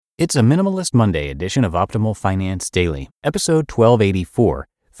It's a Minimalist Monday edition of Optimal Finance Daily, episode 1284,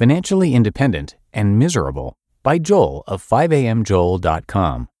 Financially Independent and Miserable, by Joel of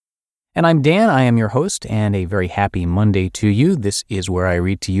 5amjoel.com. And I'm Dan, I am your host, and a very happy Monday to you. This is where I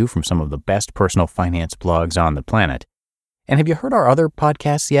read to you from some of the best personal finance blogs on the planet. And have you heard our other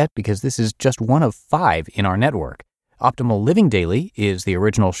podcasts yet? Because this is just one of 5 in our network. Optimal Living Daily is the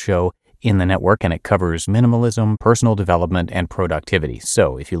original show in the network, and it covers minimalism, personal development, and productivity.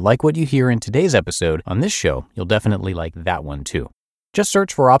 So if you like what you hear in today's episode on this show, you'll definitely like that one too. Just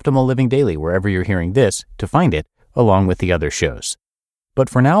search for Optimal Living Daily wherever you're hearing this to find it, along with the other shows. But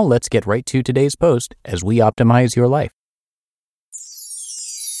for now, let's get right to today's post as we optimize your life.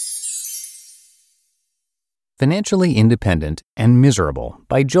 Financially Independent and Miserable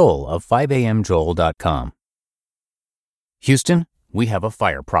by Joel of 5amjoel.com. Houston, we have a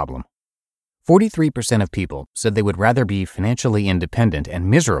fire problem. 43% of people said they would rather be financially independent and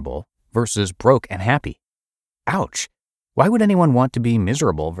miserable versus broke and happy. Ouch! Why would anyone want to be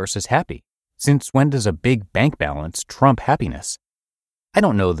miserable versus happy? Since when does a big bank balance trump happiness? I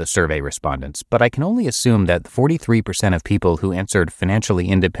don't know the survey respondents, but I can only assume that 43% of people who answered financially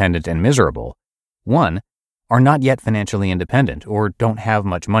independent and miserable, 1, are not yet financially independent or don't have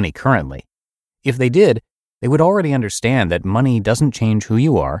much money currently. If they did, they would already understand that money doesn't change who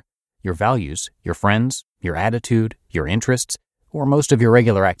you are, your values, your friends, your attitude, your interests, or most of your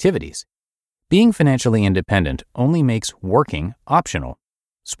regular activities. Being financially independent only makes working optional.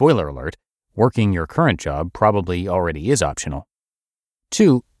 Spoiler alert, working your current job probably already is optional.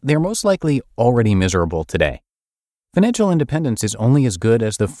 2, they're most likely already miserable today. Financial independence is only as good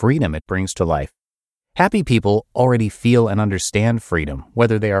as the freedom it brings to life. Happy people already feel and understand freedom,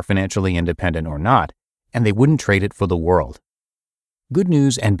 whether they are financially independent or not, and they wouldn't trade it for the world. Good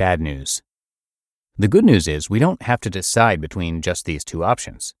news and bad news. The good news is we don't have to decide between just these two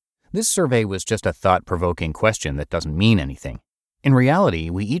options. This survey was just a thought-provoking question that doesn't mean anything. In reality,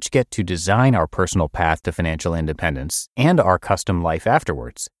 we each get to design our personal path to financial independence and our custom life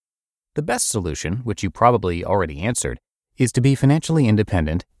afterwards. The best solution, which you probably already answered, is to be financially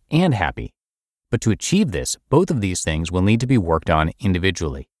independent and happy. But to achieve this, both of these things will need to be worked on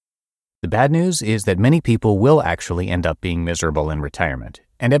individually. The bad news is that many people will actually end up being miserable in retirement,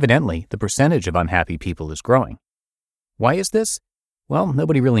 and evidently the percentage of unhappy people is growing. Why is this? Well,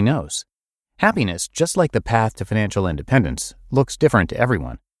 nobody really knows. Happiness, just like the path to financial independence, looks different to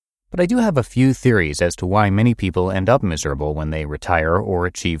everyone. But I do have a few theories as to why many people end up miserable when they retire or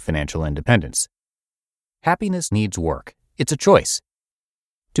achieve financial independence. Happiness needs work. It's a choice.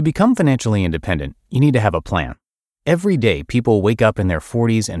 To become financially independent, you need to have a plan. Every day, people wake up in their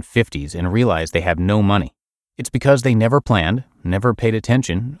 40s and 50s and realize they have no money. It's because they never planned, never paid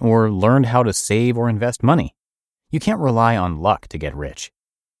attention, or learned how to save or invest money. You can't rely on luck to get rich.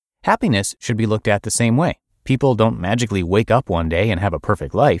 Happiness should be looked at the same way. People don't magically wake up one day and have a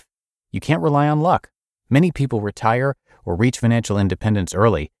perfect life. You can't rely on luck. Many people retire or reach financial independence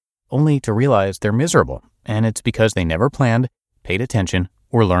early, only to realize they're miserable, and it's because they never planned, paid attention,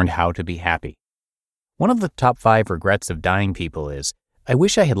 or learned how to be happy. One of the top 5 regrets of dying people is, I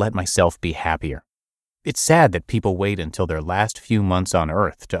wish I had let myself be happier. It's sad that people wait until their last few months on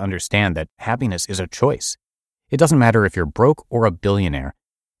Earth to understand that happiness is a choice. It doesn't matter if you're broke or a billionaire.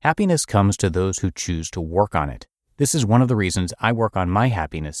 Happiness comes to those who choose to work on it. This is one of the reasons I work on my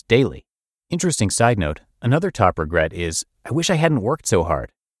happiness daily. Interesting side note, another top regret is, I wish I hadn't worked so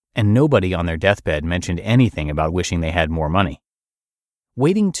hard. And nobody on their deathbed mentioned anything about wishing they had more money.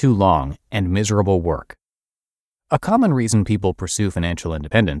 Waiting too long and miserable work. A common reason people pursue financial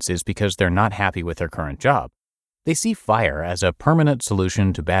independence is because they're not happy with their current job. They see FIRE as a permanent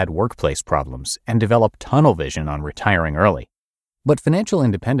solution to bad workplace problems and develop tunnel vision on retiring early. But financial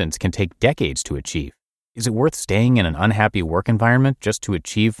independence can take decades to achieve. Is it worth staying in an unhappy work environment just to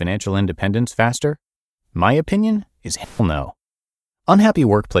achieve financial independence faster? My opinion is hell no. Unhappy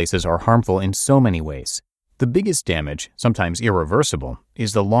workplaces are harmful in so many ways. The biggest damage, sometimes irreversible,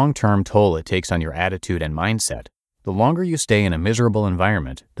 is the long-term toll it takes on your attitude and mindset. The longer you stay in a miserable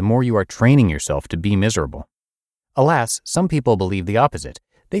environment, the more you are training yourself to be miserable. Alas, some people believe the opposite.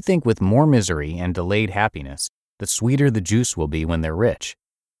 They think with more misery and delayed happiness, the sweeter the juice will be when they're rich.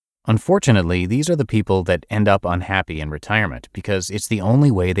 Unfortunately, these are the people that end up unhappy in retirement because it's the only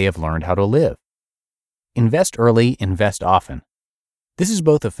way they have learned how to live. Invest early, invest often. This is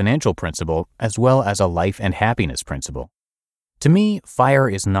both a financial principle as well as a life and happiness principle. To me, FIRE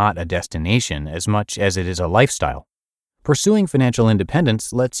is not a destination as much as it is a lifestyle. Pursuing financial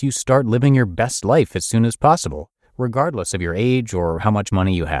independence lets you start living your best life as soon as possible, regardless of your age or how much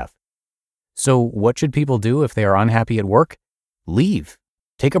money you have. So what should people do if they are unhappy at work? Leave.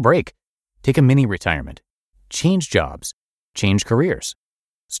 Take a break. Take a mini retirement. Change jobs. Change careers.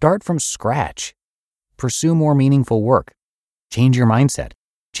 Start from scratch. Pursue more meaningful work. Change your mindset.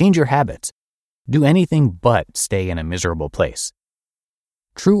 Change your habits. Do anything but stay in a miserable place.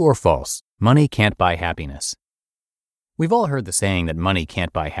 True or false, money can't buy happiness. We've all heard the saying that money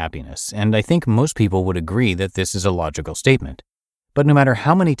can't buy happiness, and I think most people would agree that this is a logical statement. But no matter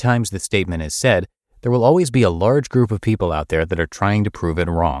how many times this statement is said, there will always be a large group of people out there that are trying to prove it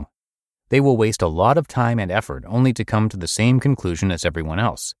wrong. They will waste a lot of time and effort only to come to the same conclusion as everyone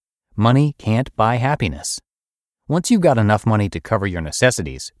else. Money can't buy happiness. Once you've got enough money to cover your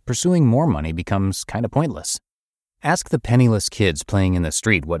necessities, pursuing more money becomes kind of pointless. Ask the penniless kids playing in the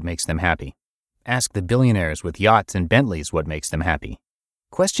street what makes them happy. Ask the billionaires with yachts and Bentleys what makes them happy.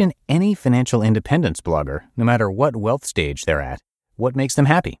 Question any financial independence blogger, no matter what wealth stage they're at, what makes them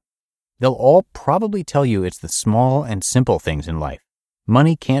happy. They'll all probably tell you it's the small and simple things in life.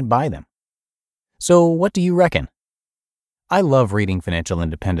 Money can't buy them. So what do you reckon? I love reading financial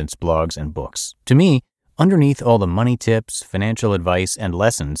independence blogs and books. To me, underneath all the money tips, financial advice, and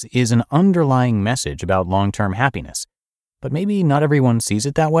lessons is an underlying message about long-term happiness. But maybe not everyone sees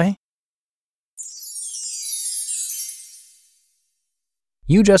it that way?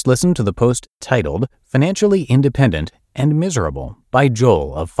 You just listened to the post titled Financially Independent and Miserable by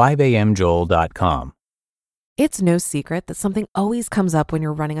Joel of 5amjoel.com. It's no secret that something always comes up when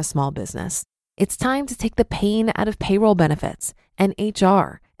you're running a small business. It's time to take the pain out of payroll benefits and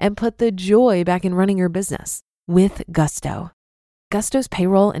HR and put the joy back in running your business with Gusto. Gusto's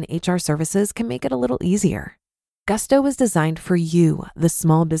payroll and HR services can make it a little easier. Gusto was designed for you, the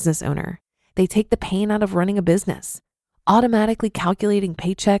small business owner. They take the pain out of running a business, automatically calculating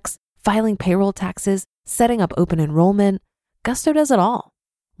paychecks, filing payroll taxes, setting up open enrollment. Gusto does it all.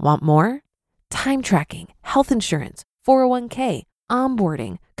 Want more? Time tracking, health insurance, 401k,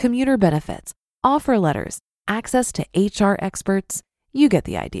 onboarding, commuter benefits, offer letters, access to HR experts. You get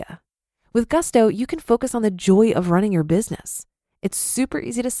the idea. With Gusto, you can focus on the joy of running your business. It's super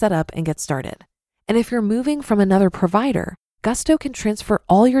easy to set up and get started. And if you're moving from another provider, Gusto can transfer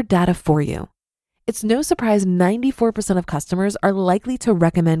all your data for you. It's no surprise 94% of customers are likely to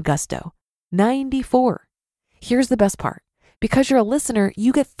recommend Gusto. 94. Here's the best part. Because you're a listener,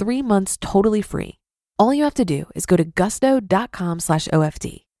 you get 3 months totally free. All you have to do is go to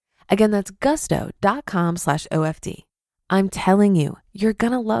gusto.com/OFD. Again, that's gusto.com/OFD. I'm telling you, you're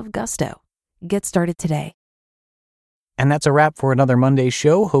gonna love Gusto. Get started today. And that's a wrap for another Monday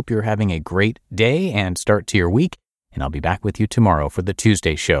show. Hope you're having a great day and start to your week. And I'll be back with you tomorrow for the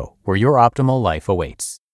Tuesday show, where your optimal life awaits.